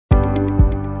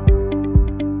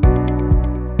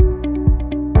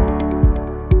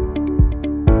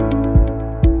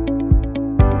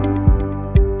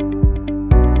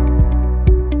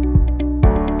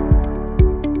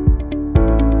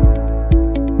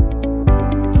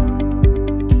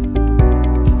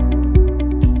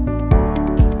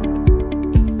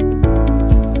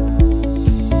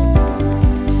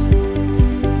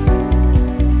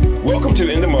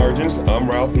listeners. I'm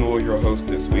Ralph Newell, your host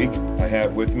this week. I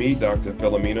have with me Dr.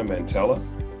 Philomena Mantella,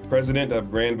 president of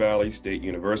Grand Valley State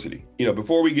University.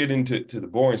 Before we get into the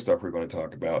boring stuff we're going to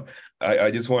talk about,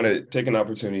 I just want to take an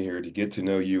opportunity here to get to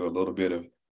know you a little bit of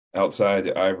outside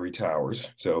the ivory towers.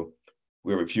 So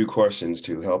we have a few questions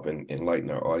to help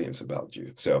enlighten our audience about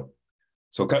you. So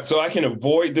I can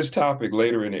avoid this topic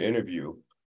later in the interview.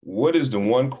 What is the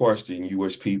one question you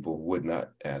wish people would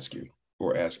not ask you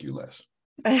or ask you less?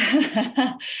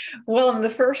 Well, I'm the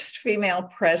first female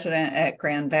president at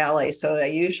Grand Valley, so I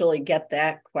usually get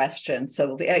that question.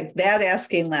 So that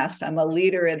asking less. I'm a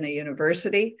leader in the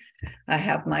university. I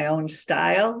have my own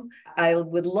style. I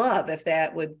would love if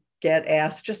that would get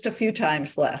asked just a few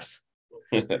times less.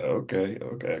 Okay.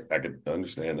 I could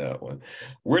understand that one.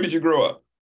 Where did you grow up?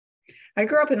 I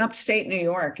grew up in upstate New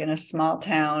York in a small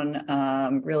town,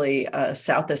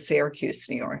 south of Syracuse,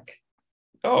 New York.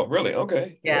 Oh, really?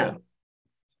 Okay. Yeah.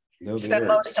 Spent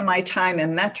most of my time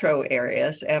in metro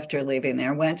areas after leaving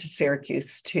there. Went to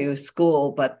Syracuse to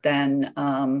school, but then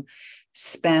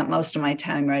spent most of my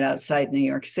time right outside New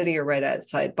York City or right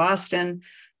outside Boston,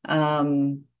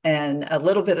 and a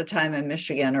little bit of time in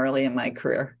Michigan early in my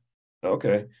career.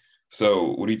 Okay.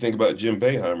 So what do you think about Jim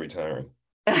Boeheim retiring?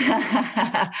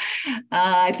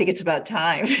 I think it's about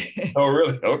time. Oh,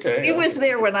 really? Okay. He was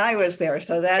there when I was there,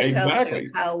 so that tells you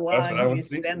how long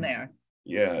he's been there.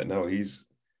 Yeah, no, he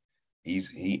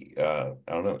I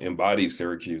don't know, embodies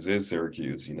Syracuse, is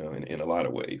Syracuse, in a lot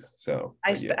of ways. So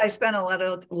I spent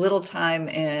a little time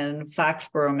in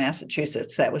Foxborough,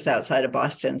 Massachusetts. That was outside of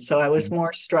Boston. So I was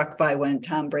more struck by when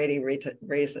Tom Brady retired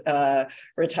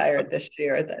this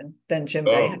year than Jim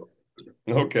Boeheim.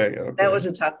 Okay. That was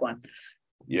a tough one.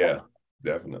 Yeah,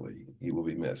 definitely. He will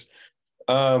be missed.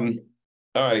 All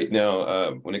right.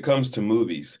 Now, when it comes to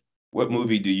movies, what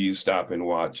movie do you stop and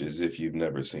watch as if you've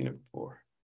never seen it before?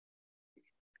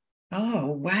 Oh,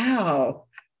 wow.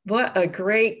 What a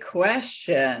great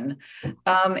question.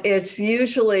 It's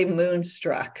usually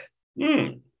Moonstruck.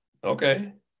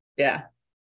 Okay. Yeah.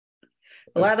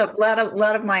 A lot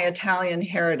of my Italian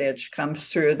heritage comes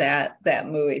through that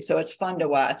movie, so it's fun to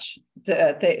watch.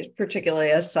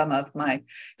 Particularly as some of my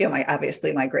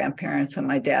obviously my grandparents and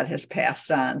my dad has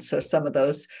passed on, so some of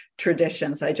those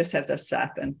traditions I just have to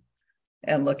stop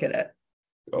and look at it.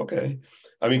 Okay.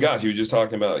 I mean, gosh, you were just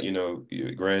talking about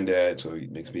your granddad, so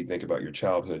it makes me think about your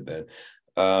childhood then.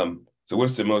 So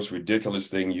what's the most ridiculous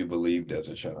thing you believed as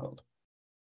a child?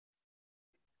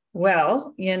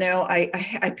 Well,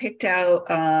 I picked out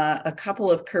a couple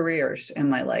of careers in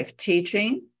my life: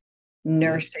 teaching,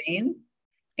 nursing,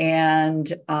 and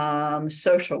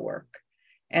social work.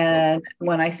 And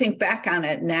when I think back on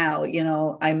it now,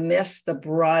 I miss the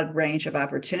broad range of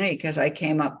opportunity because I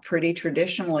came up pretty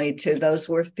traditionally to those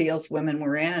were fields women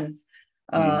were in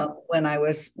when I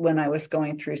was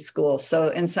going through school. So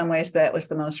in some ways, that was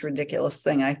the most ridiculous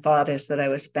thing I thought, is that I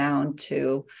was bound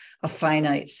to a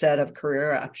finite set of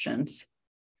career options.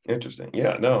 Interesting.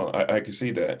 Yeah, no, I can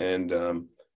see that. And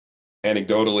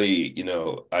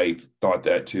anecdotally, I thought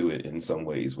that too in some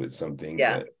ways with some things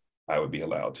that I would be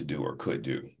allowed to do or could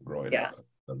do growing up.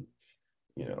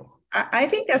 I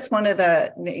think that's one of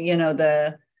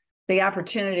the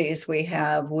opportunities we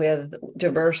have with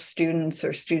diverse students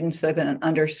or students that have been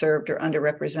underserved or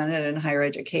underrepresented in higher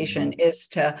education is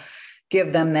to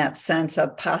give them that sense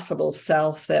of possible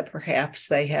self that perhaps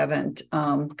they haven't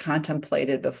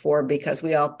contemplated before, because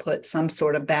we all put some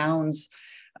sort of bounds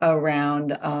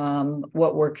around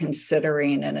what we're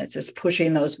considering, and it's just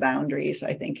pushing those boundaries,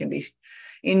 I think, can be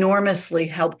enormously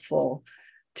helpful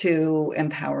to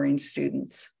empowering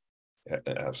students.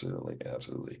 Absolutely.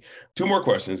 Two more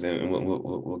questions and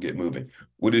we'll get moving.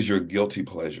 What is your guilty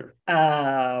pleasure?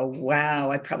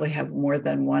 Wow, I probably have more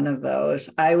than one of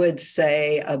those. I would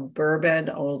say a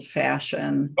bourbon old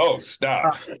fashioned. Oh,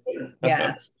 stop.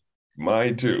 Yes.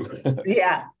 Mine too.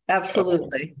 Yeah,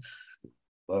 absolutely.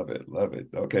 Love it.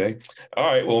 Okay. All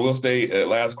right. Well, we'll stay.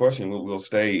 Last question. We'll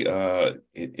stay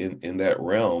in that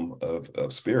realm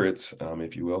of spirits,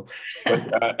 if you will.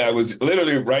 But I was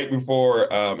literally right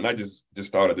before, and I just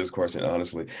thought of this question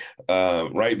honestly.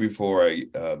 Right before I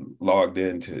logged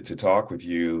in to talk with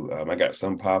you, I got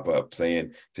some pop up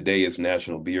saying today is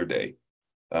National Beer Day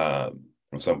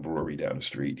from some brewery down the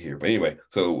street here. But anyway,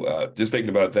 so just thinking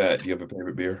about that. Do you have a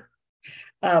favorite beer?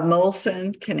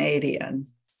 Molson Canadian.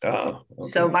 Oh, okay.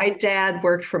 So my dad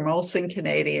worked for Molson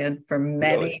Canadian for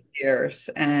many years.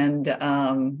 And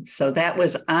so that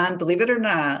was on, believe it or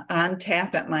not, on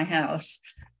tap at my house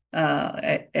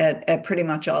at pretty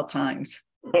much all times.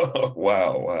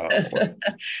 Wow.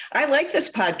 I like this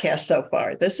podcast so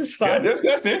far. This is Yeah, fun.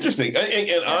 that's interesting. And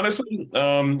Yeah. honestly,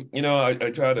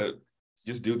 I try to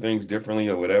just do things differently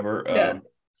or whatever. Yeah.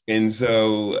 And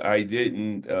so I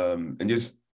didn't, and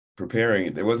just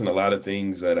preparing, there wasn't a lot of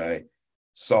things that I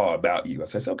saw about you. I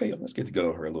said, okay, let's get to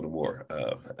go her a little more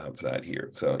outside here.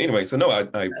 So anyway, so no,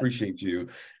 I appreciate you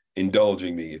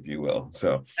indulging me, if you will.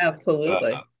 So, uh,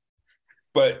 Absolutely.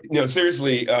 but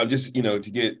seriously, just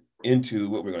to get into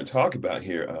what we're going to talk about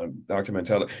here, Dr.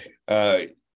 Mantella.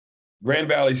 Grand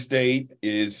Valley State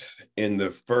is in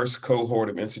the first cohort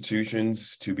of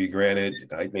institutions to be granted,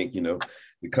 I think,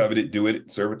 the coveted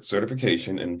DOIT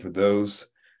certification. And for those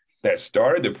that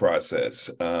started the process,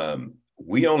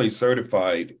 we only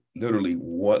certified literally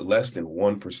less than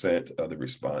 1% of the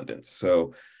respondents.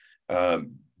 So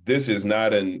this is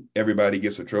not an everybody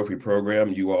gets a trophy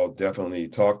program. You all definitely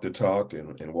talk the talk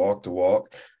and walk the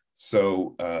walk.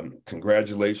 So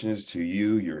congratulations to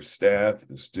you, your staff,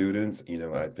 the students.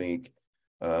 I think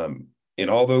in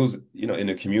all those, in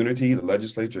the community, the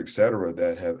legislature, et cetera,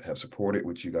 that have supported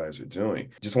what you guys are doing.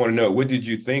 Just want to know, what did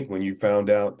you think when you found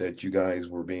out that you guys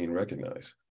were being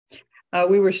recognized?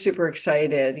 We were super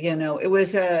excited. It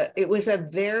was a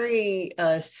very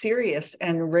serious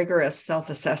and rigorous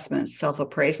self-assessment,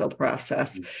 self-appraisal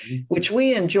process, Mhm. which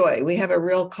we enjoy. We have a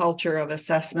real culture of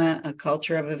assessment, a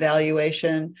culture of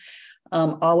evaluation,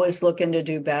 always looking to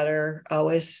do better,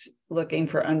 always looking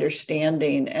for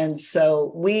understanding. And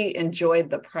so we enjoyed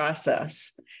the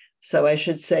process. So I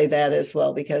should say that as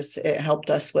well, because it helped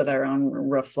us with our own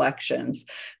reflections.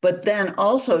 But then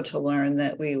also to learn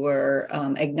that we were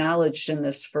acknowledged in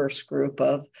this first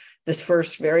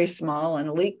very small and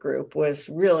elite group was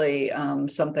really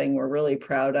something we're really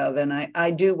proud of. And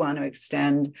I do want to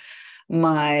extend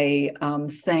my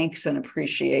thanks and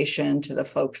appreciation to the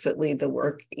folks that lead the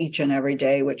work each and every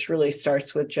day, which really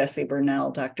starts with Jesse Burnell.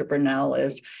 Dr. Burnell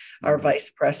is our vice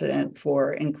president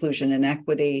for inclusion and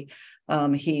equity.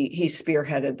 He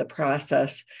spearheaded the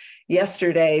process.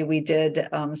 Yesterday, we did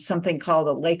something called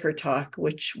a Laker Talk,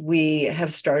 which we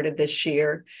have started this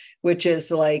year, which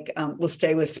is like, we'll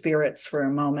stay with spirits for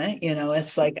a moment.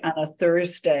 It's like on a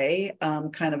Thursday,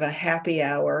 kind of a happy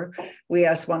hour. We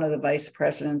asked one of the vice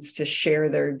presidents to share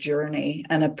their journey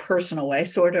in a personal way,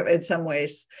 sort of in some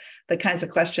ways, the kinds of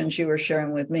questions you were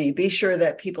sharing with me. Be sure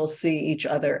that people see each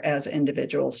other as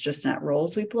individuals, just not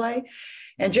roles we play.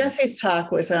 And Jesse's talk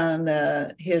was on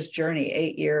his journey,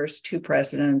 8 years, 2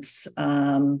 presidents,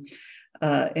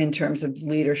 in terms of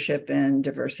leadership and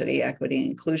diversity, equity, and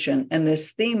inclusion, and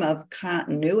this theme of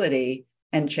continuity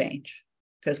and change,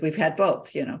 because we've had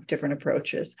both, different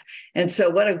approaches. And so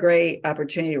what a great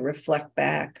opportunity to reflect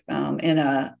back and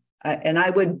I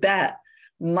would bet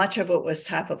much of what was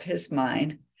top of his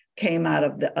mind came out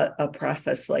of a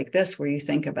process like this, where you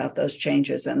think about those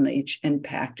changes and each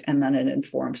impact, and then it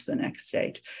informs the next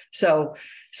stage. So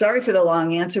sorry for the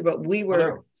long answer, but we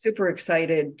were super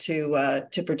excited to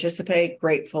participate,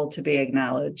 grateful to be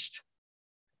acknowledged.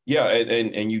 Yeah,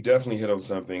 and you definitely hit on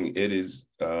something. It is,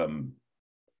 I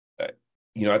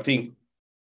think,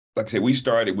 like I said, we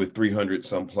started with 300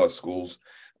 some plus schools,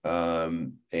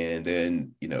 and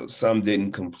then some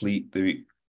didn't complete the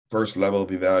first level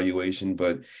of evaluation,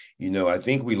 but I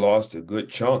think we lost a good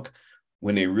chunk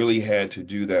when they really had to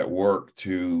do that work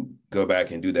to go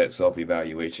back and do that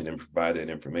self-evaluation and provide that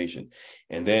information.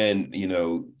 And then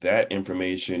that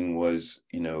information was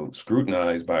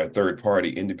scrutinized by a third party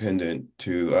independent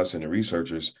to us and the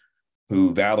researchers,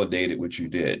 who validated what you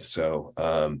did. So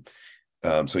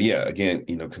so yeah, again,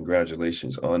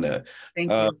 congratulations on that.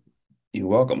 Thank you. You're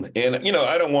welcome. And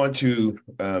I don't want to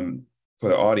for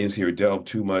the audience here delve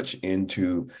too much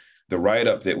into the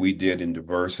write-up that we did in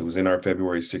Diverse. It was in our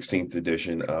February 16th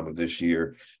edition of this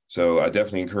year. So I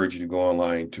definitely encourage you to go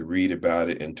online to read about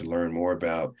it and to learn more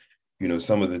about,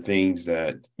 some of the things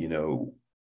that,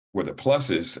 were the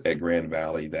pluses at Grand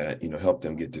Valley that, helped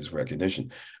them get this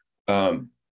recognition. But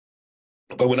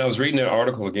when I was reading that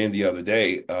article again the other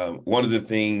day, one of the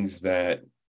things that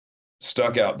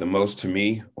stuck out the most to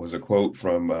me was a quote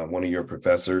from one of your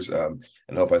professors, and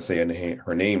I hope I say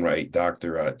her name right,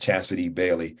 Dr. Chastity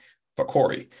Bailey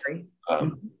Fakori,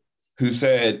 who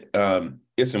said,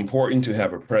 it's important to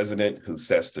have a president who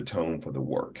sets the tone for the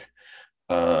work.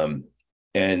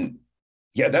 And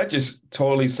yeah, that just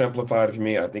totally simplified it for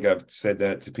me. I think I've said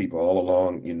that to people all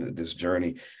along in this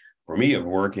journey for me of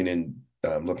working and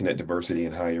looking at diversity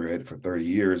in higher ed for 30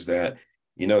 years, that,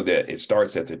 that it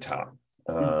starts at the top.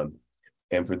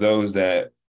 And for those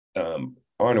that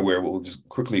aren't aware, we'll just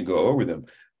quickly go over them.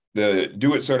 The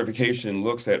DOIT certification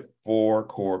looks at 4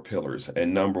 core pillars,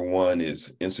 and number one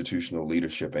is institutional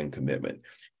leadership and commitment.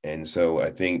 And so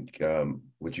I think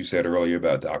what you said earlier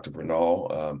about Dr.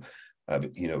 Bernal,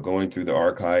 going through the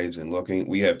archives and looking,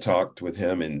 we have talked with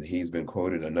him, and he's been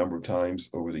quoted a number of times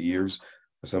over the years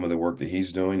for some of the work that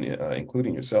he's doing,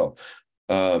 including yourself.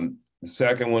 The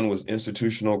second one was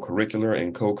institutional curricular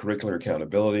and co-curricular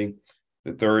accountability.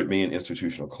 The third being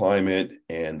institutional climate,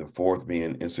 and the fourth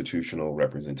being institutional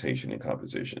representation and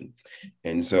composition.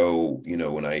 And so,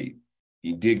 when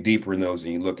you dig deeper in those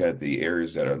and you look at the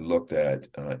areas that are looked at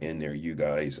in there, you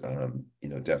guys,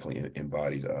 definitely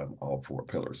embodied all 4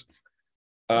 pillars.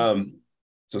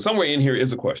 So somewhere in here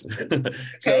is a question.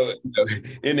 So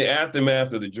in the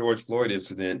aftermath of the George Floyd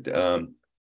incident,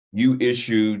 you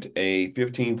issued a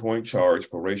 15-point charge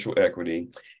for racial equity.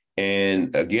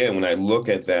 And again, when I look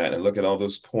at that and look at all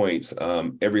those points,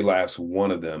 every last one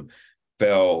of them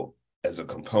fell as a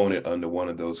component under one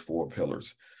of those 4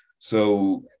 pillars.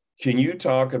 So can you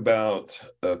talk about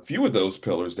a few of those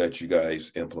pillars that you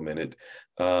guys implemented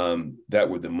that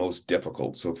were the most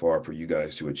difficult so far for you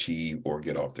guys to achieve or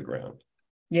get off the ground?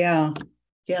 Yeah.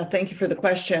 Thank you for the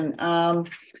question.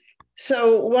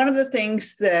 So one of the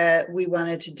things that we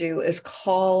wanted to do is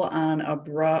call on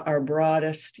our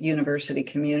broadest university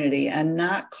community, and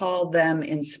not call them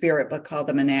in spirit, but call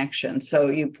them in action. So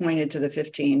you pointed to the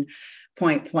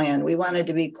 15-point plan. We wanted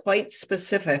to be quite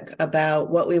specific about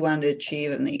what we wanted to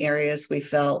achieve in the areas we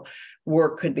felt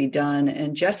work could be done.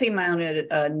 And Jesse mounted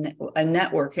a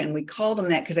network, and we call them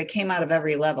that because they came out of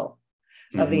every level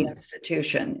of the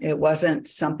institution. It wasn't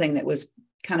something that was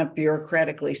kind of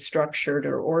bureaucratically structured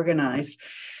or organized.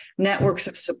 Networks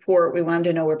of support. We wanted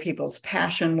to know where people's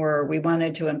passion were. We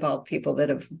wanted to involve people that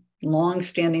have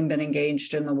longstanding been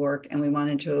engaged in the work, and we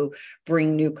wanted to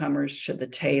bring newcomers to the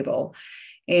table.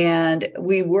 And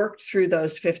we worked through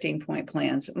those 15-point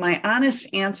plans. My honest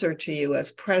answer to you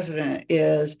as president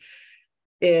is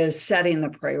setting the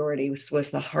priorities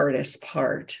was the hardest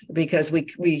part, because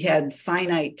we had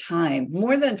finite time.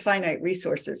 More than finite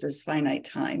resources is finite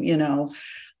time,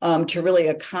 to really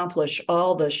accomplish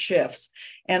all the shifts.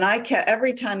 And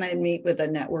every time I meet with a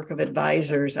network of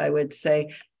advisors, I would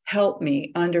say, help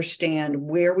me understand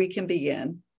where we can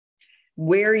begin,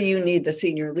 where you need the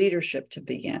senior leadership to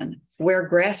begin, where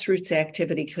grassroots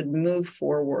activity could move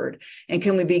forward, and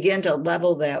can we begin to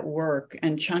level that work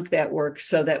and chunk that work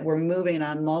so that we're moving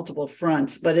on multiple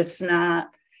fronts, but it's not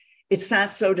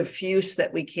so diffuse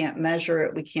that we can't measure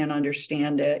it, we can't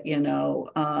understand it,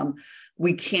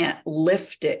 we can't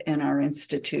lift it in our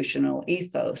institutional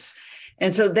ethos.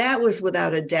 And so that was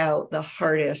without a doubt the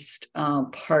hardest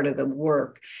part of the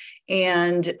work.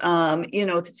 And,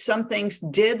 some things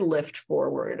did lift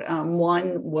forward.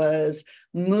 One was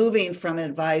moving from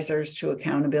advisors to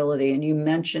accountability. And you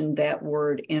mentioned that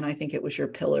word in, I think it was your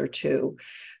pillar 2.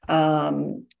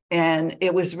 And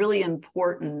it was really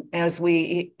important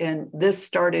and this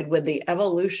started with the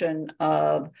evolution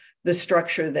of the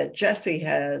structure that Jesse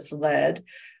has led,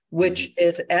 which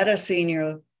is at a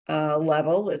senior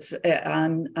level.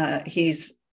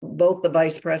 He's both the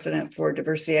vice president for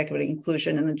diversity, equity,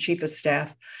 inclusion, and the chief of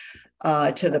staff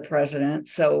to the president.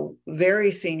 So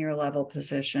very senior level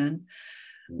position.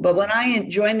 But when I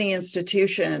joined the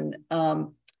institution, and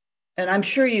I'm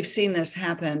sure you've seen this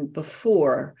happen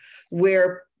before,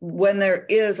 where when there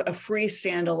is a free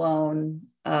standalone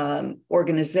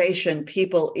organization,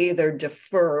 people either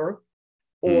defer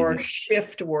or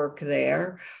shift work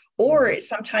there, or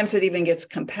sometimes it even gets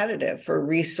competitive for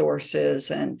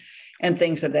resources and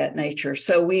things of that nature.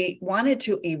 So we wanted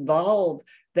to evolve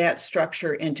that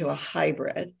structure into a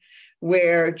hybrid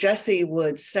where Jesse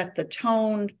would set the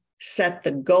tone, set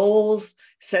the goals,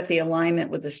 set the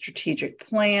alignment with the strategic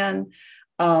plan,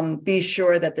 be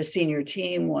sure that the senior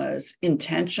team was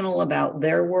intentional about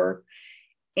their work,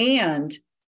 and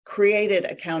created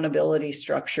accountability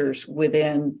structures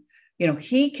within.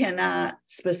 He cannot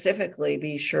specifically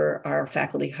be sure our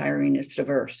faculty hiring is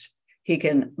diverse. He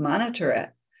can monitor it,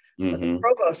 but the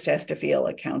provost has to feel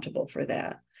accountable for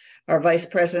that. Our vice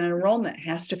president enrollment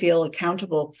has to feel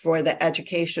accountable for the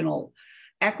educational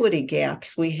equity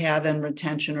gaps we have in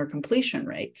retention or completion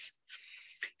rates.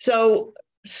 So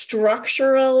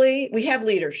structurally, we have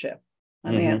leadership.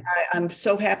 I mean, I'm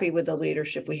so happy with the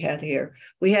leadership we had here.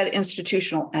 We had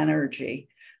institutional energy,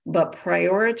 but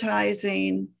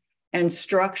prioritizing and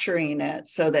structuring it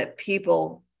so that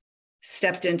people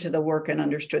stepped into the work and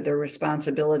understood their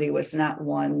responsibility was not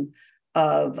one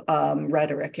of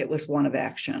rhetoric. It was one of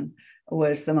action,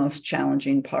 was the most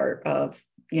challenging part of,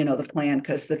 the plan,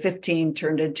 because the 15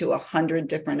 turned into 100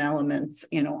 different elements,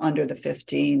 under the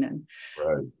 15. And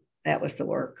right. that was the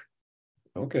work.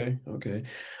 Okay. Okay.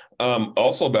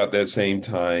 Also about that same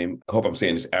time, I hope I'm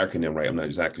saying this acronym right. I'm not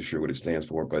exactly sure what it stands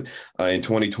for, but in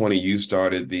 2020, you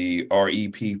started the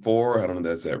REP4. I don't know if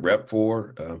that's that Rep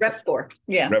 4. Rep 4.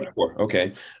 Yeah. Rep 4.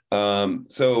 Okay.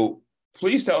 So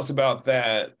please tell us about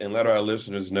that and let our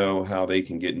listeners know how they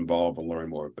can get involved and learn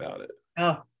more about it.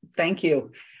 Oh, thank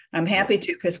you. I'm happy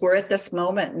to, because we're at this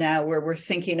moment now where we're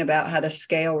thinking about how to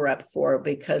scale Rep 4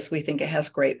 because we think it has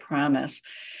great promise.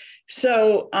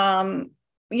 So,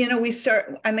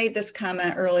 I made this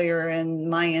comment earlier in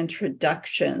my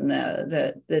introduction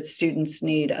that students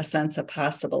need a sense of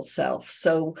possible self.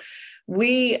 So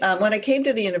when I came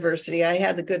to the university, I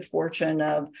had the good fortune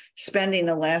of spending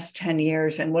the last 10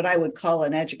 years in what I would call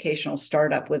an educational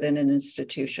startup within an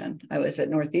institution. I was at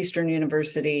Northeastern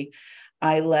University.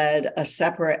 I led a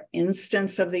separate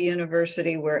instance of the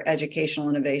university where educational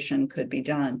innovation could be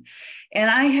done. And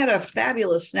I had a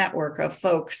fabulous network of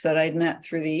folks that I'd met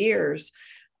through the years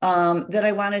that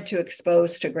I wanted to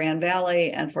expose to Grand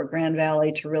Valley and for Grand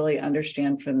Valley to really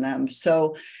understand from them.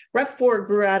 So Rep 4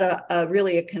 grew out of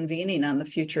really a convening on the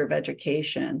future of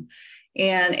education.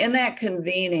 And in that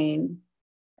convening,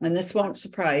 and this won't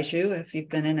surprise you if you've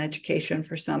been in education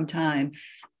for some time,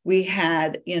 we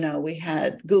had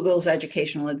Google's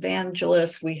educational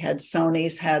evangelist, we had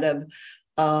Sony's head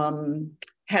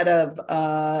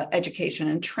of education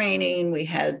and training, we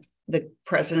had the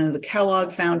president of the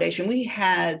Kellogg Foundation. We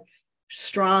had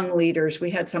strong leaders. We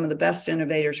had some of the best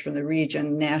innovators from the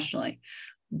region nationally.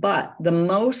 But the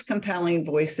most compelling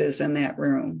voices in that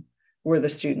room were the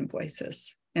student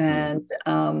voices. And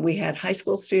we had high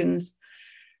school students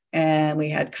and we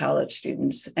had college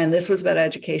students. And this was about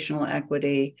educational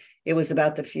equity. It was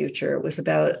about the future. It was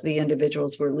about the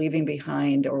individuals we're leaving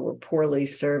behind or we're poorly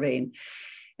serving.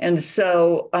 And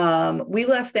so we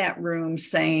left that room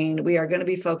saying we are going to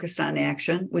be focused on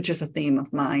action, which is a theme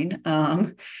of mine.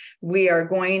 We are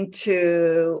going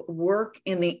to work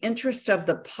in the interest of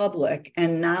the public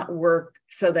and not work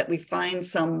so that we find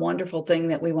some wonderful thing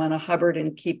that we want to hubbard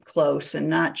and keep close and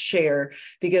not share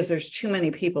because there's too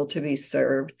many people to be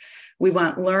served. We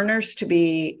want learners to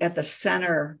be at the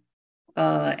center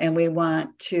and we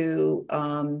want to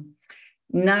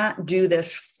not do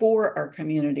this for our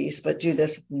communities, but do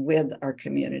this with our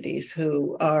communities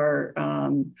who are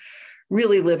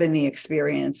really living the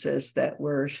experiences that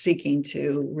we're seeking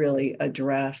to really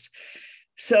address.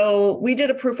 So we did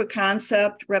a proof of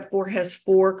concept. Rep 4 has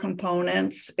 4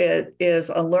 components. It is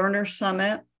a learner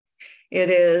summit. It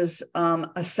is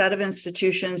a set of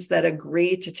institutions that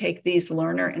agree to take these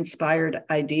learner-inspired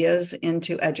ideas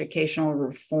into educational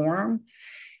reform.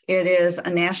 It is a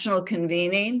national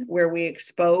convening where we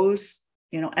expose,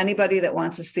 anybody that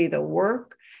wants to see the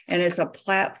work. And it's a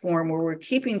platform where we're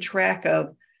keeping track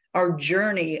of our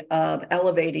journey of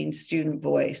elevating student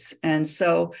voice. And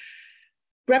so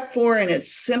Rep 4 in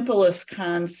its simplest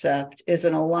concept is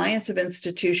an alliance of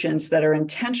institutions that are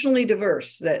intentionally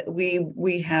diverse, that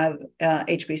we have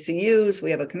HBCUs,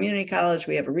 we have a community college,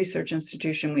 we have a research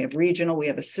institution, we have regional, we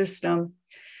have a system.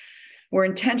 We're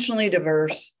intentionally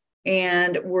diverse.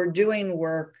 And we're doing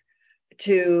work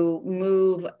to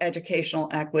move educational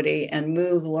equity and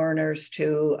move learners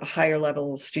to a higher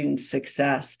level of student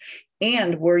success.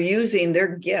 And we're using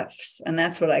their gifts, and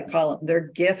that's what I call them, their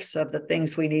gifts of the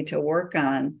things we need to work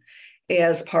on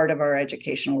as part of our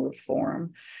educational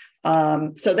reform.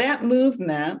 So that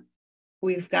movement,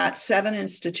 we've got 7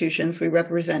 institutions. We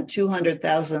represent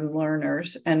 200,000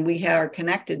 learners, and we are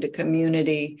connected to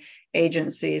community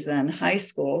agencies and high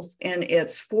schools in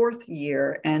its 4th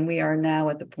year. And we are now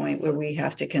at the point where we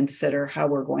have to consider how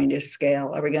we're going to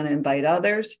scale. Are we going to invite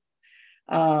others?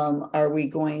 Are we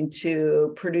going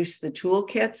to produce the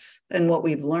toolkits and what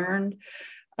we've learned?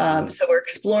 So we're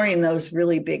exploring those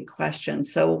really big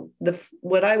questions. So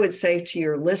what I would say to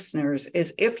your listeners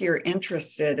is if you're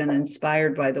interested and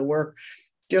inspired by the work,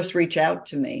 just reach out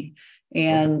to me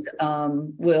and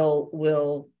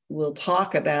we'll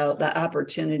talk about the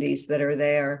opportunities that are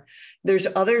there. There's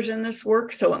others in this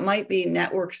work, so it might be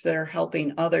networks that are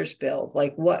helping others build,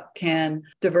 like what can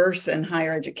diverse and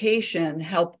higher education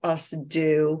help us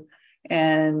do,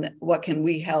 and what can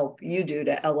we help you do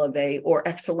to elevate, or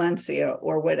Excellencia,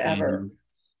 or whatever.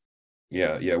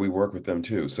 Yeah, we work with them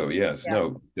too. So yes,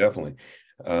 no, definitely.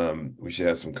 We should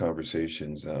have some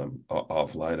conversations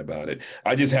offline about it.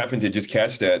 I just happened to just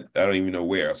catch that. I don't even know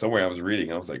where. Somewhere I was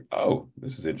reading. I was like, oh,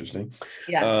 this is interesting.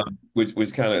 Yeah.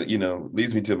 Which kind of,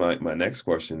 leads me to my next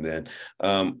question then.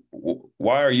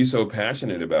 Why are you so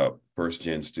passionate about first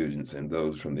gen students and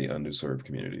those from the underserved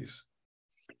communities?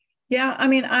 Yeah, I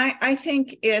mean, I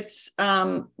think it's,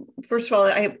 first of all,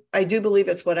 I do believe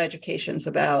it's what education's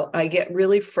about. I get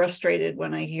really frustrated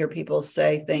when I hear people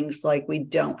say things like we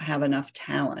don't have enough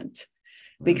talent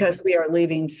because we are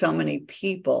leaving so many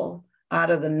people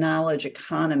out of the knowledge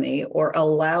economy or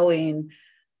allowing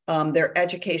their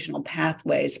educational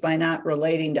pathways by not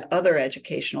relating to other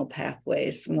educational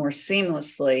pathways more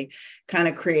seamlessly, kind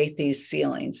of create these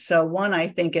ceilings. So one, I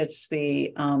think it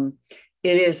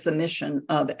is the mission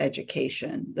of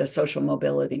education. The social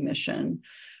mobility mission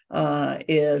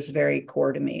is very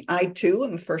core to me. I too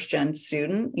am a first-gen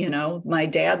student. You know, my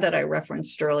dad that I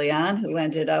referenced early on, who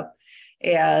ended up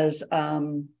as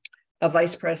a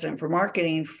vice president for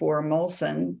marketing for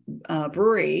Molson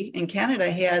Brewery in Canada,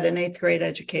 he had an 8th grade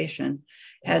education,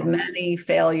 had many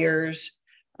failures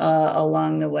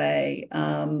along the way.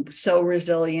 So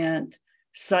resilient,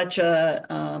 such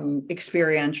a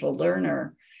experiential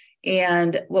learner.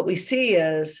 And what we see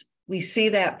is we see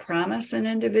that promise in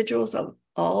individuals of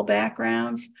all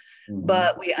backgrounds,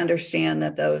 but we understand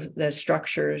that the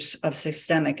structures of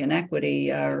systemic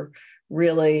inequity are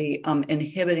really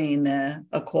inhibiting the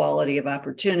equality of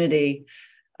opportunity.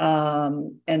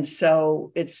 And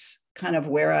so it's kind of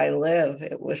where I live.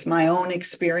 It was my own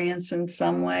experience in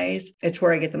some ways. It's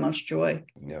where I get the most joy.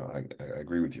 Yeah, I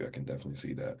agree with you. I can definitely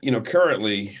see that. You know,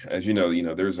 currently, as you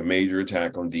know, there's a major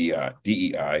attack on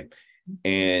DEI,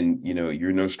 and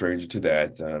you're no stranger to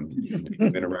that.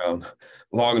 You've been around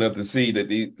long enough to see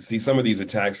that see some of these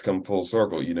attacks come full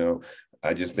circle.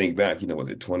 I just think back, was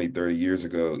it 20, 30 years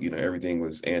ago, everything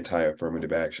was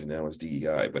anti-affirmative action. Now it's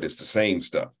DEI, but it's the same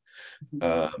stuff.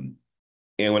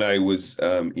 And when I was,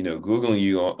 Googling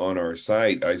you on our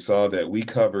site, I saw that we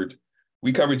covered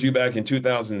you back in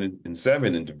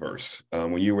 2007 in Diverse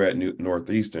when you were at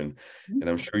Northeastern. And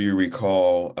I'm sure you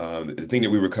recall the thing that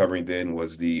we were covering then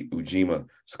was the Ujima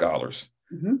Scholars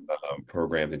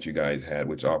program that you guys had,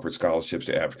 which offered scholarships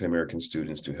to African-American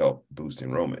students to help boost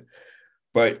enrollment.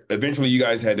 But eventually you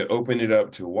guys had to open it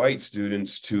up to white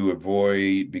students to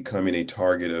avoid becoming a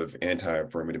target of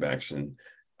anti-affirmative action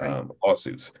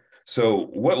lawsuits. So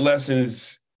what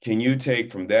lessons can you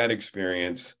take from that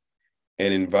experience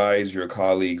and advise your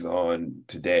colleagues on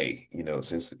today,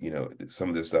 since, some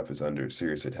of this stuff is under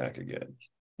serious attack again?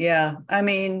 Yeah, I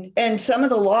mean, and some of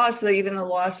the laws, even the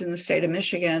laws in the state of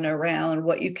Michigan around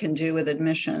what you can do with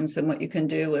admissions and what you can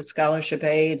do with scholarship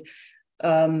aid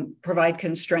provide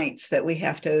constraints that we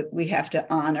have to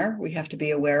honor, we have to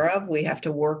be aware of, we have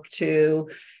to work to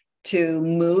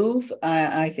move.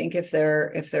 I think if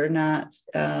they're not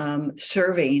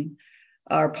serving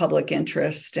our public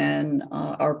interest and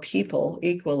our people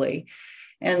equally.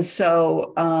 And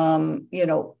so,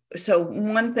 so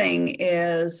one thing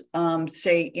is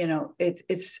say,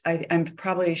 I'm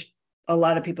probably, a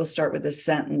lot of people start with this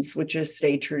sentence, which is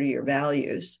stay true to your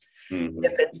values.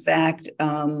 If in fact,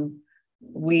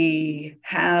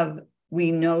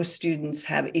 we know students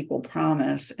have equal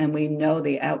promise and we know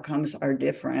the outcomes are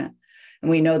different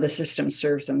and we know the system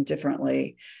serves them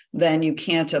differently, then you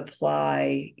can't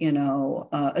apply,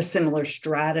 a similar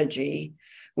strategy,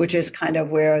 which is kind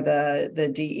of where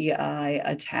the DEI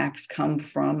attacks come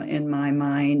from in my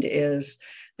mind, is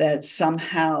that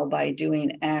somehow by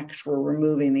doing X, we're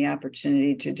removing the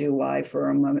opportunity to do Y for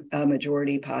a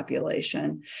majority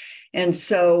population. And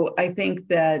so I think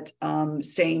that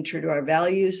staying true to our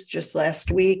values, just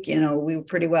last week, we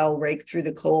pretty well raked through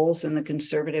the coals in the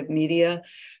conservative media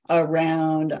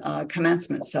around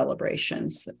commencement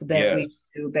celebrations that we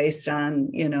do based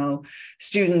on,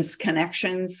 students'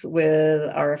 connections with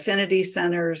our affinity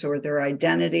centers or their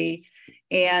identity.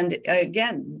 And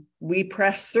again, we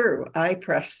press through. I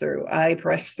press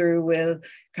through with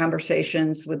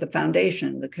conversations with the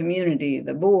foundation, the community,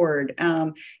 the board,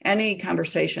 any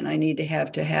conversation I need to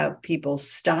have people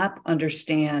stop,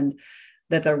 understand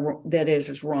that it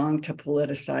is wrong to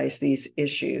politicize these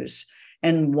issues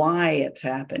and why it's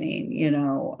happening,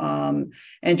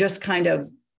 and just kind of,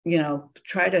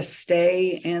 try to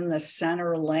stay in the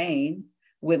center lane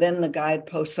within the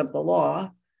guideposts of the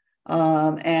law,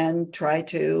 and try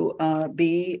to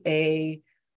be a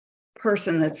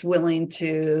person that's willing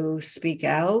to speak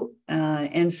out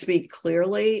and speak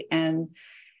clearly, and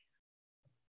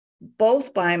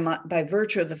both by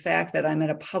virtue of the fact that I'm at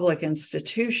a public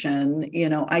institution,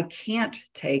 I can't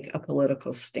take a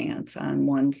political stance on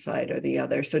one side or the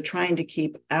other. So trying to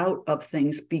keep out of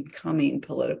things becoming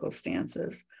political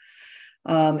stances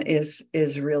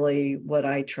is really what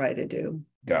I try to do.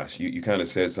 Gosh, you kind of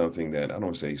said something that I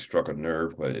don't say struck a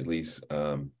nerve, but at least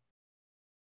got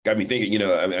me thinking.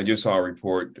 I just saw a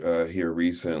report here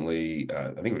recently,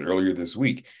 I think it was earlier this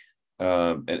week,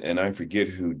 and I forget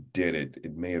who did it.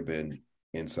 It may have been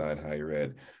Inside Higher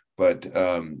Ed, but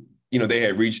they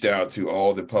had reached out to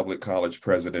all the public college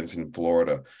presidents in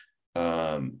Florida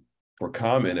for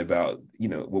comment about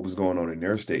what was going on in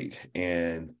their state.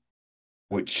 And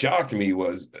what shocked me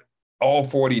was all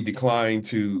 40 declined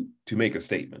to make a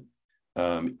statement,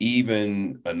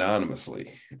 even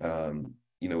anonymously.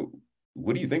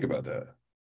 What do you think about that?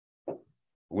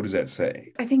 What does that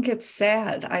say? I think it's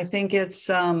sad. I think it's,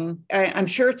 I'm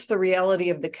sure it's the reality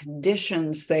of the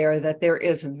conditions there, that there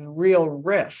is real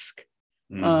risk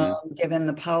given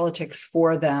the politics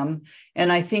for them.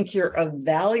 And I think you're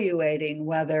evaluating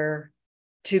whether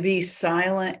to be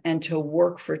silent and to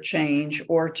work for change,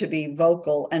 or to be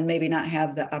vocal and maybe not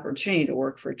have the opportunity to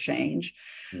work for change.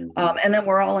 And then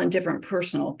we're all in different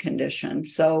personal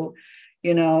conditions. So,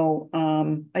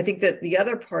 I think that the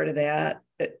other part of that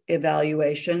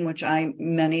evaluation, which I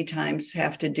many times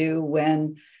have to do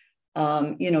when,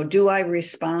 do I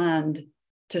respond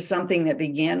to something that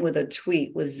began with a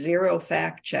tweet with zero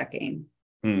fact checking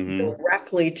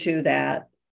directly to that,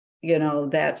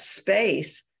 that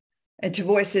space, and to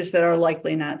voices that are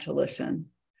likely not to listen.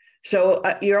 So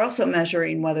you're also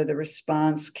measuring whether the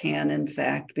response can, in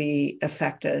fact, be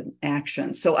effective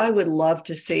action. So I would love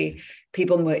to see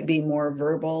people be more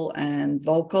verbal and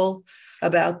vocal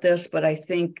about this, but I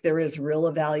think there is real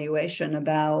evaluation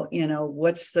about,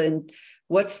 what's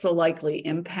the likely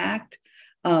impact,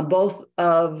 both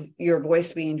of your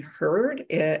voice being heard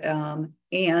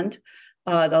and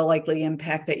the likely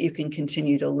impact that you can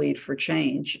continue to lead for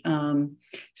change.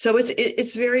 So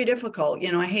it's very difficult.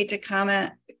 I hate to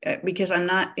comment because I'm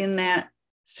not in that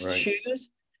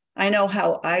shoes. I know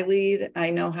how I lead.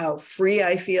 I know how free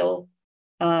I feel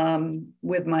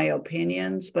with my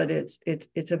opinions, but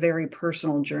it's a very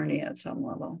personal journey at some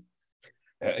level.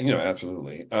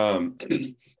 Absolutely.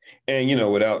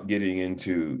 And, without getting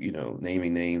into,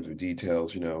 naming names or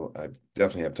details, I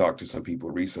definitely have talked to some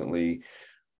people recently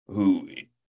who,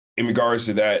 in regards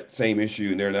to that same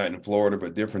issue, and they're not in Florida,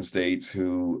 but different states,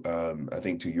 who I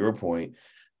think, to your point,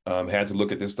 had to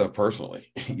look at this stuff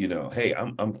personally. Hey,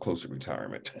 I'm close to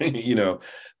retirement.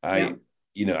 I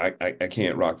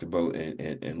can't rock the boat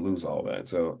and lose all that.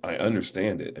 So I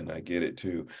understand it and I get it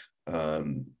too.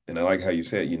 And I like how you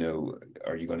said,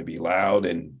 are you going to be loud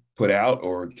and put out,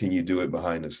 or can you do it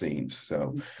behind the scenes?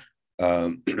 So,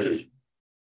 so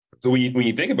when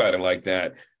you think about it like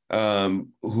that,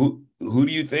 who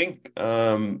do you think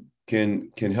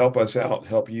can help us out,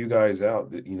 help you guys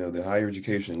out? The higher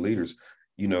education leaders.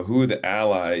 Who are the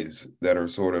allies that are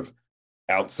sort of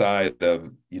outside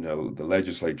of the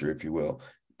legislature, if you will,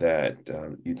 that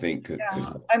you think could?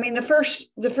 I mean, the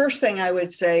first thing I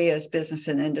would say is business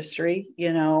and industry.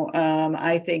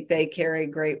 I think they carry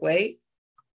great weight.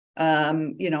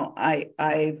 I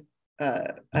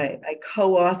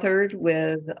co-authored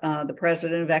with the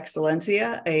president of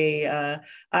Excellencia a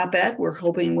op-ed we're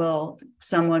hoping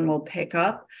someone will pick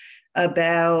up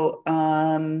about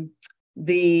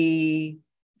the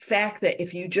fact that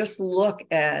if you just look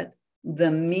at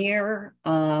the mere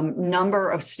number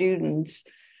of students,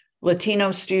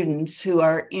 Latino students, who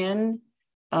are in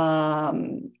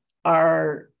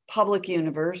our public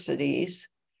universities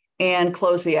and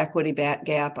close the equity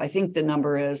gap, I think the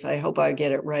number is, I hope I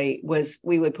get it right, was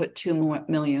we would put 2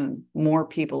 million more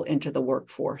people into the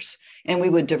workforce, and we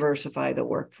would diversify the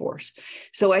workforce.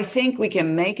 So I think we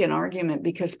can make an argument,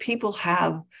 because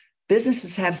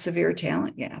businesses have severe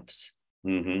talent gaps.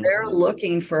 They're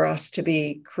looking for us to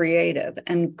be creative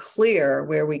and clear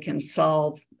where we can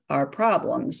solve our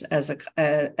problems as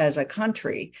a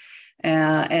country,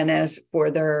 and as for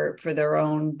their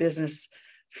own business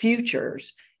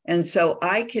futures. And so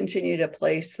I continue to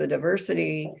place the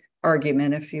diversity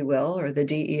argument, if you will, or the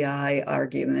DEI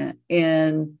argument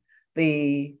in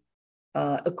the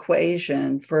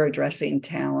equation for addressing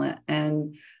talent.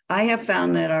 And I have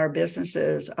found that our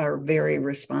businesses are very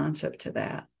responsive to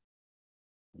that.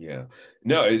 Yeah,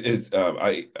 no,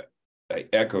 I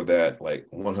echo that like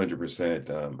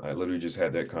 100%. I literally just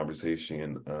had that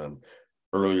conversation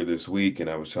earlier this week, and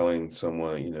I was telling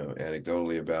someone,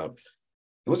 anecdotally, about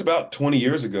it was about 20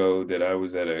 years ago that I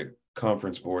was at a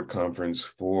board conference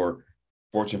for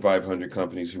Fortune 500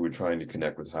 companies who were trying to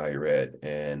connect with higher ed.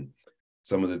 And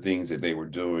some of the things that they were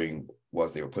doing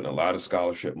was they were putting a lot of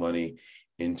scholarship money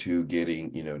into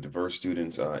getting, diverse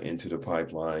students into the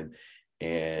pipeline.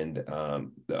 And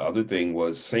the other thing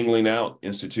was singling out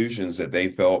institutions that they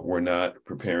felt were not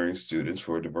preparing students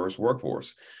for a diverse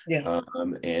workforce,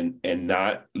 and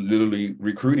not literally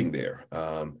recruiting there.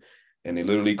 And they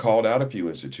literally called out a few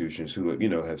institutions who,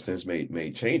 have since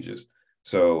made changes.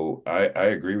 So I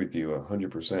agree with you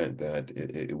 100% that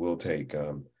it will take,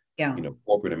 Yeah.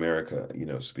 corporate America,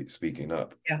 speaking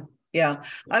up. Yeah. Yeah.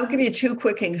 I'll give you two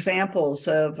quick examples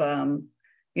of,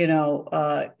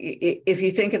 if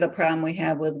you think of the problem we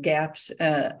have with gaps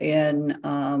in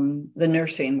the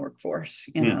nursing workforce,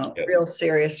 Yes. real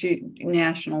serious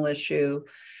national issue.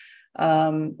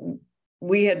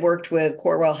 We had worked with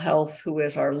Corewell Health, who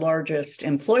is our largest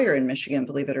employer in Michigan,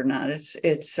 believe it or not. It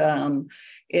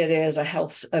is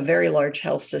a very large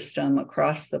health system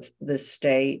across the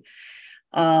state.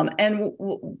 And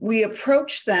we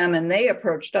approached them and they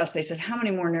approached us. They said, how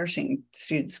many more nursing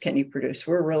students can you produce?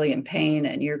 We're really in pain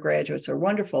and your graduates are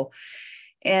wonderful.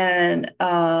 And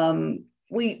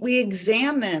we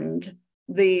examined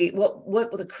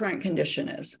what the current condition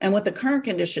is. And what the current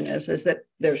condition is that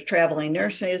there's traveling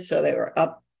nurses. So they were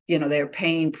up, they were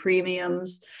paying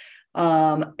premiums.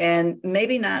 And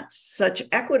maybe not such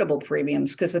equitable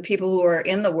premiums, because the people who are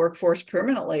in the workforce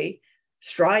permanently,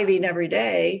 striving every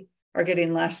day, are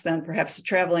getting less than perhaps a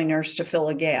traveling nurse to fill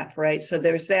a gap, right? So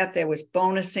there was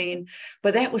bonusing,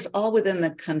 but that was all within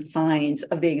the confines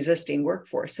of the existing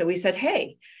workforce. So we said,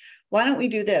 hey, why don't we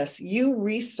do this?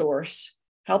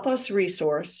 Help us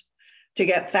resource to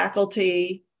get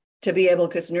faculty to be able,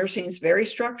 because nursing is very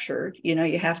structured.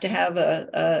 You have to have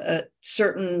a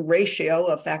certain ratio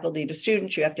of faculty to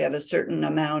students. You have to have a certain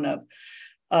amount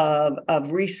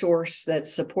of resource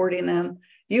that's supporting them.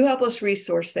 You help us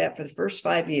resource that for the first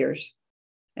 5 years,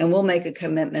 and we'll make a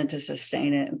commitment to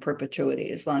sustain it in perpetuity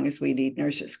as long as we need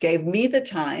nurses. Gave me the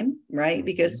time, right?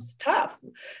 Because it's tough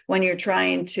when you're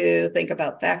trying to think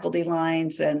about faculty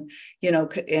lines and,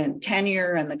 and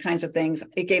tenure and the kinds of things.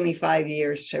 It gave me 5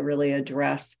 years to really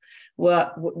address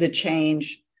what the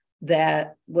change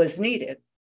that was needed.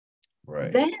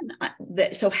 Right. Then,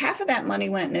 so half of that money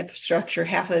went in infrastructure,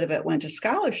 half of it went to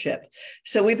scholarship.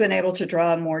 So we've been able to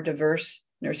draw a more diverse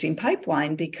nursing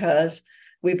pipeline because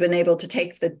we've been able to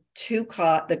take the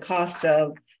cost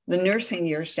of the nursing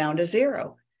years down to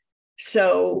zero.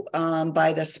 So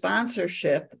by the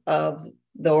sponsorship of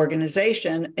the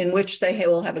organization, in which they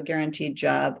will have a guaranteed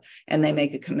job and they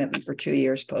make a commitment for 2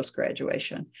 years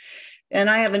post-graduation. And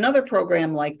I have another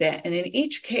program like that. And in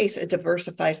each case, it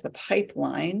diversifies the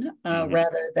pipeline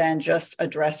rather than just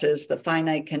addresses the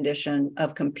finite condition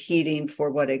of competing for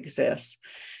what exists.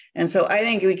 And so I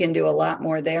think we can do a lot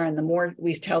more there. And the more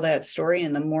we tell that story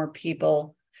and the more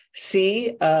people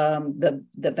see the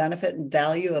benefit and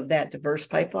value of that diverse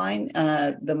pipeline,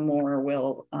 the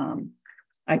more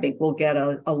I think we'll get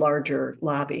a larger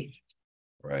lobby.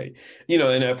 Right. In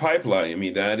that pipeline, I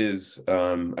mean, that is,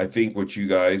 I think what you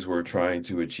guys were trying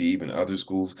to achieve in other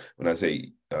schools. When I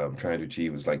say trying to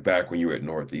achieve, it's like back when you were at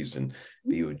Northeastern,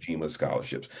 the OGMA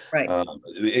scholarships. Right.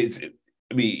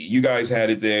 You guys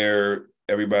had it there.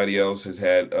 Everybody else has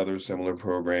had other similar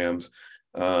programs,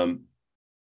 to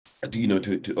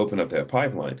open up that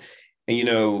pipeline. And,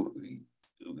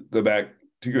 go back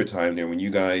to your time there when you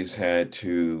guys had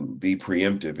to be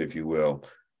preemptive, if you will,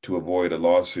 to avoid a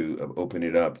lawsuit of opening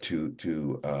it up to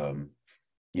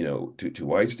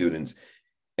white students.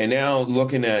 And now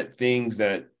looking at things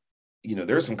that,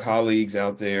 there's some colleagues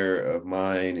out there of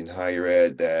mine in higher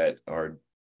ed that are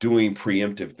doing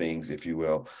preemptive things, if you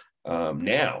will,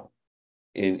 now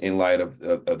in light of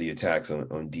the attacks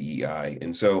on DEI.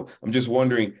 And so I'm just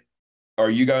wondering, are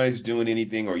you guys doing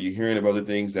anything? Or are you hearing of other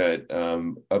things that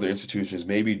other institutions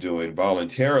may be doing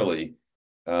voluntarily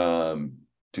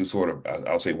to sort of,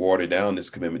 I'll say, water down this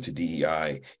commitment to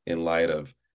DEI in light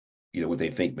of, what they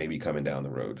think may be coming down the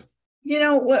road?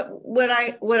 What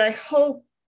I hope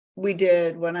we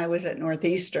did when I was at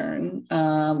Northeastern,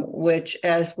 which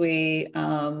as we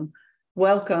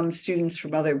welcomed students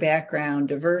from other backgrounds,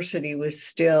 diversity was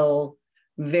still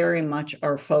very much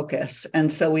our focus. And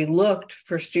so we looked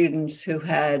for students who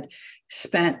had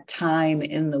spent time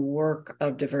in the work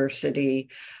of diversity,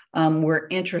 were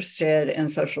interested in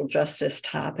social justice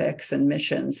topics and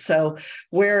missions. So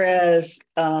whereas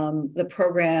the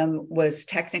program was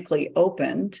technically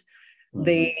opened,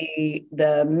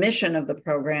 the mission of the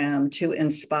program to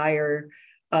inspire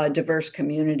diverse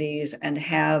communities and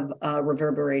have a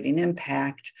reverberating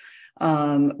impact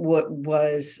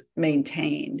was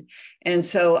maintained. And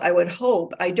so I would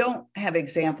hope, I don't have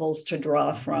examples to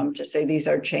draw from to say these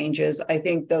are changes. I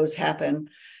think those happen.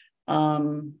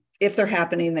 If they're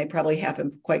happening, they probably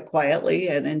happen quite quietly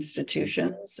at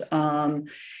institutions. But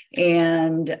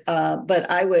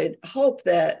I would hope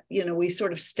that, we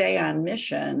sort of stay on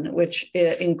mission, which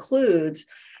includes,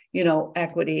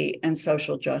 equity and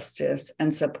social justice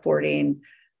and supporting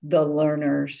the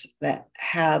learners that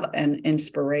have an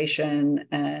inspiration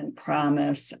and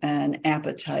promise and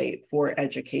appetite for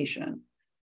education.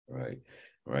 Right,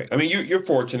 right. I mean, you're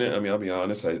fortunate. I mean, I'll be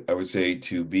honest. I would say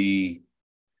to be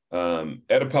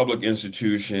at a public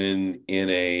institution in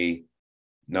a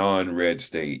non-red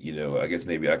state. I guess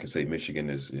maybe I could say Michigan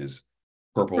is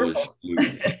purplish Purple.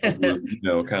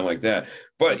 blue, kind of like that.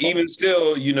 But even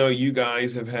still, you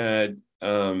guys have had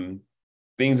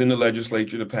things in the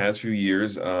legislature the past few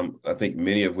years. I think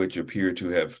many of which appear to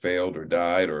have failed or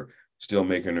died or still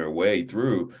making their way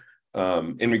through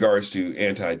in regards to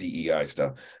anti-DEI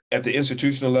stuff. At the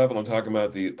institutional level, I'm talking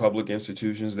about the public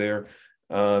institutions there.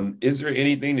 Is there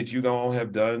anything that you all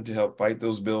have done to help fight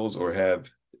those bills, or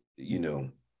have,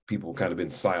 people kind of been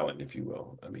silent, if you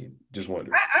will? I mean, just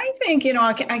wondering. I think,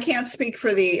 I can't speak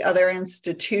for the other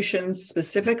institutions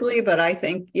specifically, but I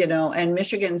think, and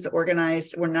Michigan's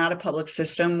organized, we're not a public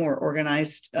system, we're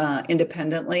organized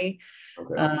independently.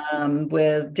 Okay.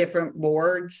 With different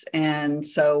boards. And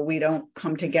so we don't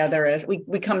come together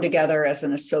we come together as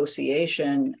an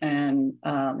association and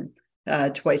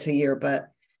twice a year. But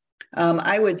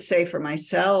I would say for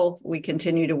myself, we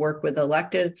continue to work with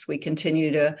electeds. We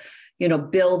continue to,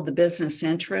 build the business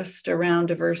interest around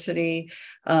diversity.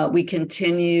 We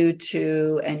continue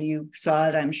to, and you saw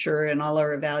it, I'm sure, in all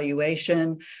our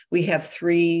evaluation, we have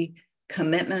 3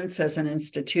 commitments as an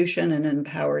institution: an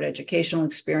empowered educational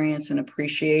experience, and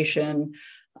appreciation,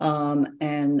 and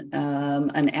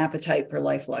an appetite for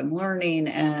lifelong learning,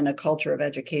 and a culture of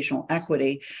educational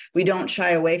equity. We don't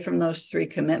shy away from those 3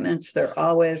 commitments. They're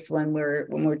always, when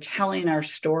we're telling our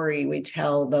story, we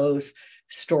tell those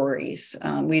stories.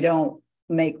 We don't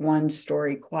make one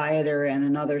story quieter and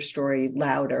another story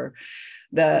louder.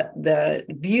 The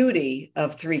beauty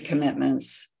of 3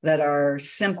 commitments that are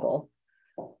simple,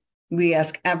 we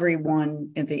ask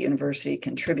everyone at the university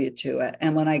contribute to it.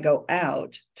 And when I go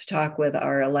out to talk with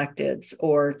our electeds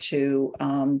or to,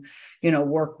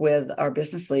 work with our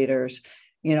business leaders,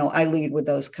 I lead with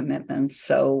those commitments.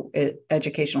 So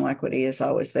educational equity is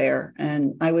always there.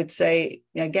 And I would say,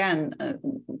 again,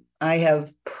 I have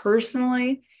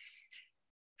personally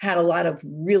had a lot of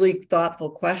really thoughtful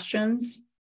questions,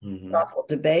 thoughtful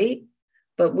debate,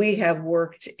 but we have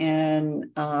worked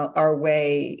in our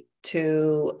way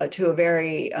to a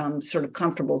very sort of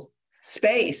comfortable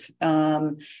space,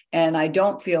 and I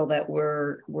don't feel that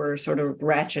we're sort of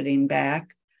ratcheting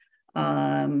back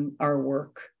our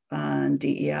work on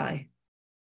DEI.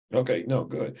 Okay, no,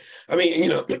 good. I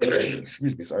mean,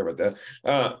 excuse me, sorry about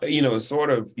that.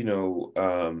 Sort of,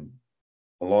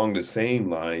 along the same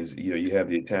lines, you have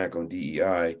the attack on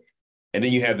DEI, and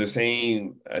then you have the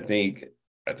same. I think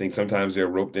sometimes they're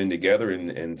roped in together,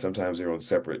 and sometimes they're on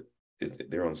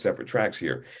separate tracks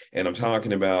here. And I'm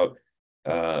talking about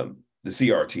the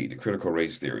CRT, the critical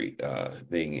race theory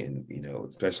thing, in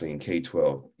especially in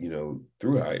K-12,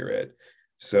 through higher ed.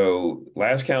 So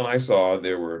last count I saw,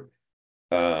 there were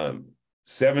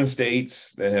 7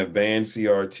 states that have banned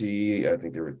CRT. I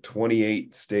think there were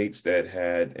 28 states that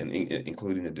had, and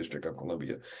including the District of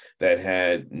Columbia, that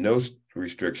had no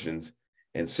restrictions,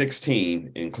 and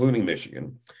 16, including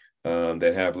Michigan,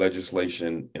 that have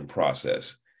legislation in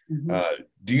process. Mm-hmm.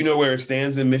 Do you know where it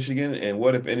stands in Michigan, and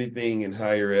what, if anything, in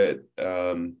higher ed?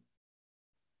 And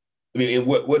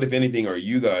what if anything are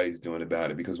you guys doing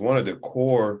about it? Because one of the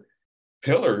core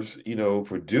pillars,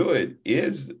 for DOIT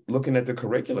is looking at the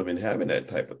curriculum and having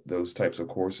those types of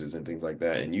courses and things like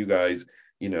that. And you guys,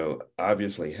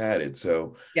 obviously had it.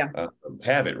 So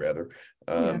have it rather.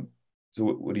 So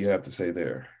what do you have to say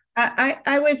there?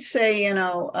 I would say,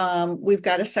 we've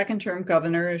got a second-term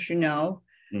governor, as you know.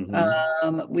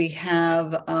 Mm-hmm. We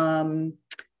have,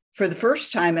 for the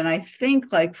first time, and I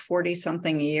think like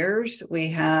 40-something years, we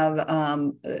have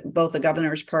both the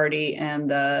governor's party and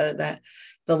the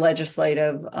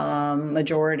legislative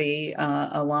majority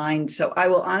aligned. So I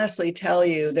will honestly tell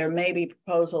you, there may be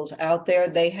proposals out there.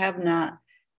 They have not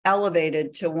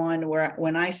elevated to one where,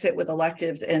 when I sit with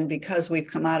electives, and because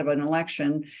we've come out of an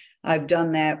election, I've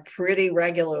done that pretty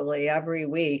regularly every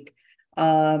week.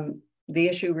 The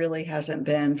issue really hasn't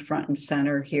been front and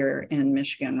center here in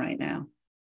Michigan right now.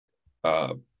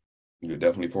 You're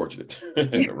definitely fortunate,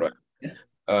 right?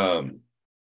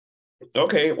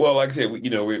 Okay, well, like I said,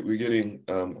 we're getting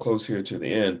close here to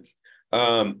the end.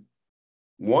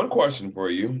 One question for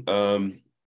you: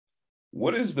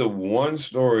 what is the one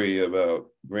story about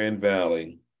Grand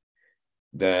Valley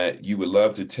that you would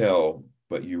love to tell,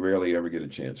 but you rarely ever get a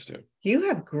chance to? You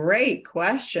have great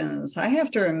questions. I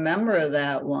have to remember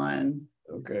that one.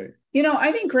 Okay.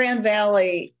 I think Grand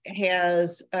Valley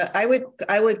has, I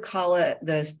would call it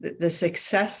the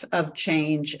success of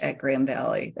change at Grand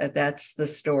Valley. That's the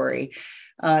story.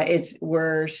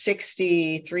 We're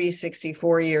 63,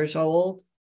 64 years old.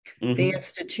 The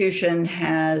institution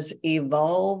has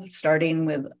evolved, starting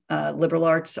with liberal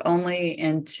arts only,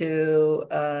 into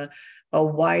a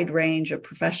wide range of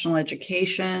professional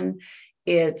education.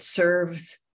 It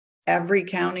serves every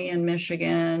county in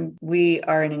Michigan. We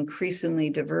are an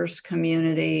increasingly diverse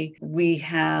community. We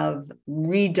have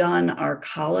redone our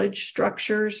college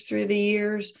structures through the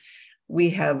years. We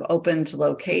have opened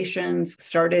locations,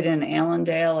 started in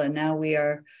Allendale, and now we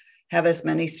have as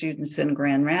many students in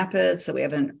Grand Rapids. So we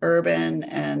have an urban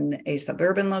and a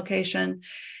suburban location.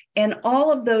 And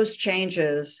all of those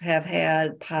changes have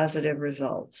had positive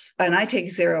results. And I take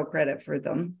zero credit for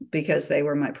them because they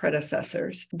were my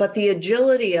predecessors. But the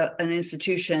agility an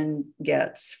institution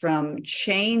gets from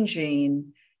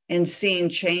changing and seeing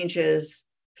changes,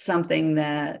 something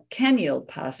that can yield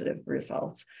positive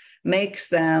results, makes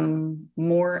them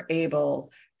more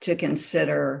able to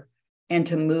consider and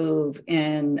to move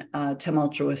in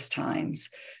tumultuous times.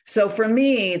 So for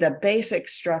me, the basic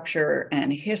structure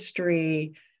and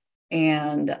history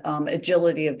and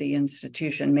agility of the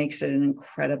institution makes it an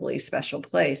incredibly special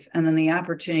place. And then the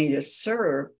opportunity to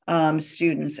serve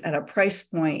students at a price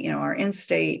point, our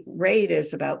in-state rate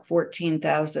is about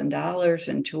 $14,000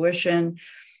 in tuition,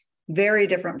 very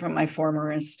different from my former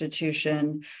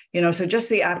institution. So just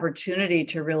the opportunity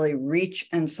to really reach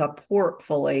and support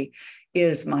fully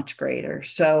is much greater.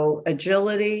 So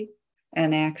agility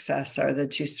and access are the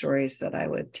two stories that I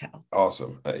would tell.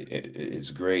 Awesome. It's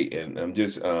great. And I'm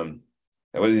just, I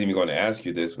wasn't even going to ask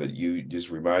you this, but you just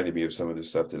reminded me of some of the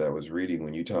stuff that I was reading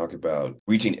when you talk about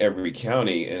reaching every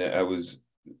county. And I was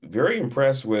very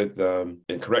impressed with,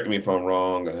 and correct me if I'm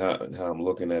wrong, how I'm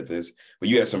looking at this, but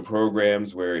you had some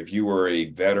programs where if you were a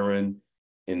veteran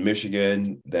in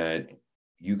Michigan, that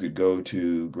you could go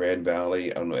to Grand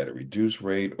Valley, I don't know, at a reduced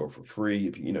rate or for free,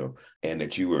 if and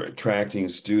that you were attracting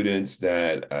students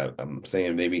that I'm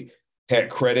saying maybe had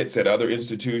credits at other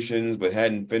institutions but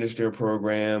hadn't finished their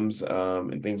programs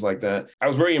and things like that. I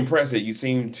was very impressed that you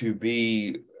seem to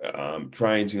be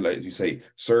trying to, like you say,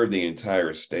 serve the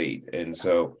entire state. And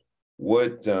so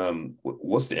what's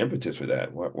the impetus for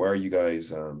that? Why are you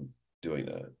guys doing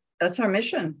that? That's our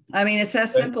mission. I mean, it's that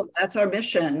simple. That's our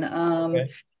mission. Okay.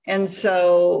 And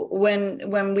so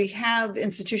when we have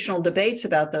institutional debates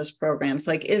about those programs,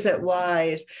 like, is it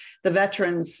wise? The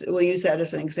veterans, we'll use that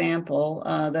as an example.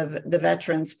 The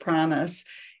veterans promise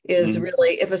is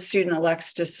really, if a student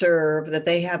elects to serve, that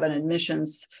they have an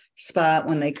admissions spot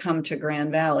when they come to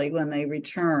Grand Valley, when they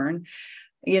return.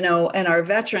 And our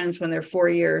veterans, when they're 4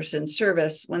 years in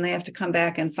service, when they have to come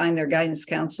back and find their guidance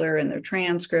counselor and their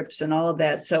transcripts and all of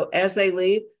that. So as they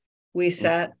leave, we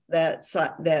set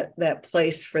that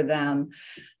place for them.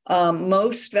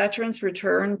 Most veterans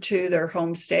return to their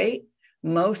home state.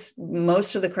 Most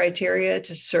of the criteria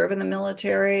to serve in the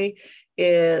military,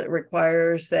 it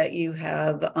requires that you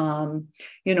have,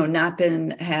 not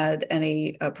had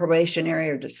any probationary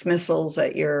or dismissals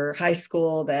at your high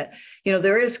school. That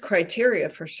there is criteria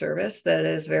for service that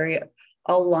is very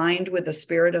aligned with the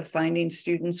spirit of finding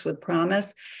students with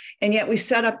promise. And yet we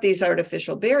set up these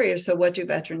artificial barriers. So what do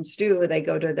veterans do? They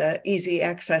go to the easy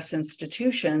access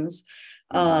institutions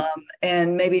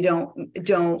and maybe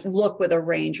don't look with a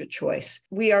range of choice.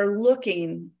 We are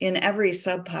looking in every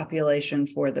subpopulation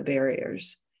for the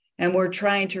barriers. And we're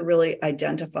trying to really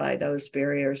identify those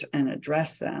barriers and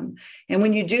address them. And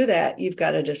when you do that, you've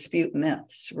got to dispute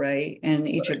myths, right? In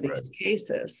each of these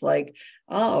cases, like,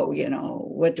 what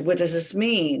does this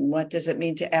mean? What does it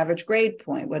mean to average grade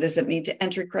point? What does it mean to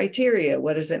entry criteria?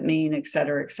 What does it mean, et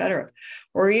cetera, et cetera?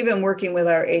 Or even working with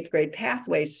our 8th grade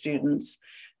pathway students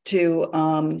to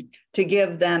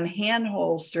give them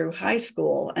handholds through high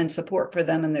school and support for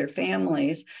them and their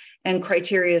families and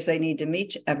criteria they need to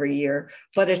meet every year,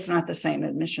 but it's not the same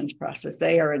admissions process.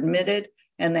 They are admitted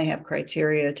and they have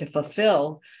criteria to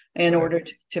fulfill in order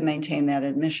to maintain that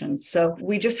admission. So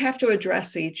we just have to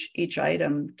address each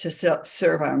item to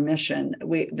serve our mission.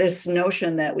 This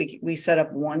notion that we set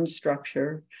up one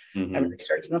structure, everybody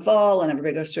starts in the fall and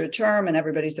everybody goes through a term and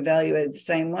everybody's evaluated the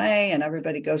same way and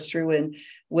everybody goes through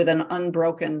with an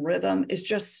unbroken rhythm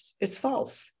it's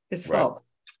false. It's false.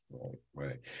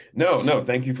 Right. No,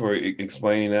 thank you for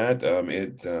explaining that.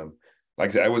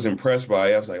 Like I said, I was impressed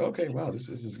by it. I was like, okay, wow, this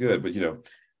is good. But,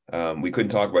 we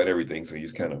couldn't talk about everything. So you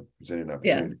just kind of presented an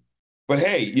opportunity. Yeah. But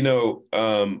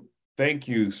hey, thank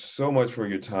you so much for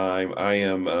your time. I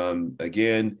am,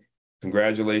 again,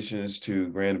 congratulations to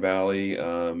Grand Valley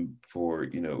for,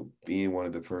 being one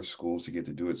of the first schools to get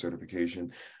the DOIT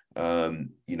certification.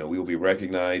 We'll be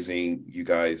recognizing you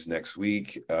guys next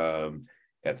week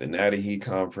at the NATAHE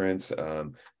conference.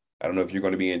 I don't know if you're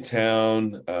going to be in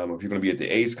town, or if you're going to be at the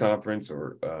ACE conference,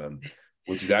 or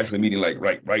which is actually a meeting like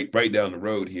right down the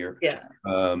road here. Yeah.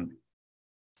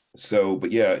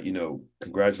 But yeah,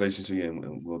 congratulations to you,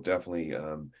 and we'll definitely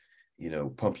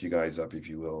pump you guys up, if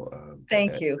you will.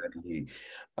 Thank you.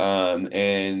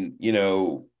 And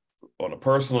on a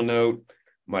personal note,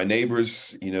 my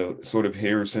neighbors, sort of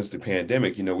here since the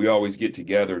pandemic, we always get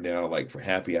together now, like for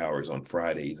happy hours on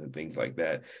Fridays and things like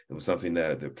that. It was something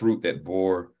that the fruit that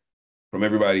bore from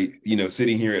everybody,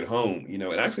 sitting here at home,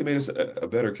 it actually made us a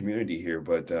better community here.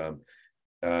 But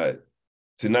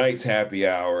tonight's happy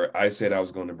hour, I said I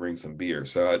was going to bring some beer.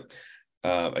 So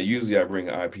I usually bring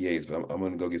IPAs, but I'm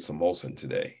going to go get some Molson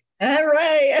today. All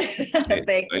right.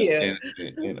 Thank you.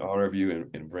 In honor of you,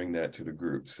 and bring that to the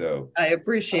group. So I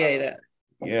appreciate it.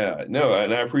 Yeah, no,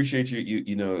 and I appreciate you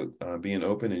being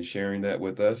open and sharing that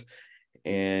with us.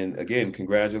 And again,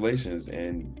 congratulations.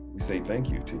 And we say thank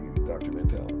you to you, Dr.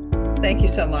 Mantella. Thank you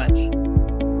so much.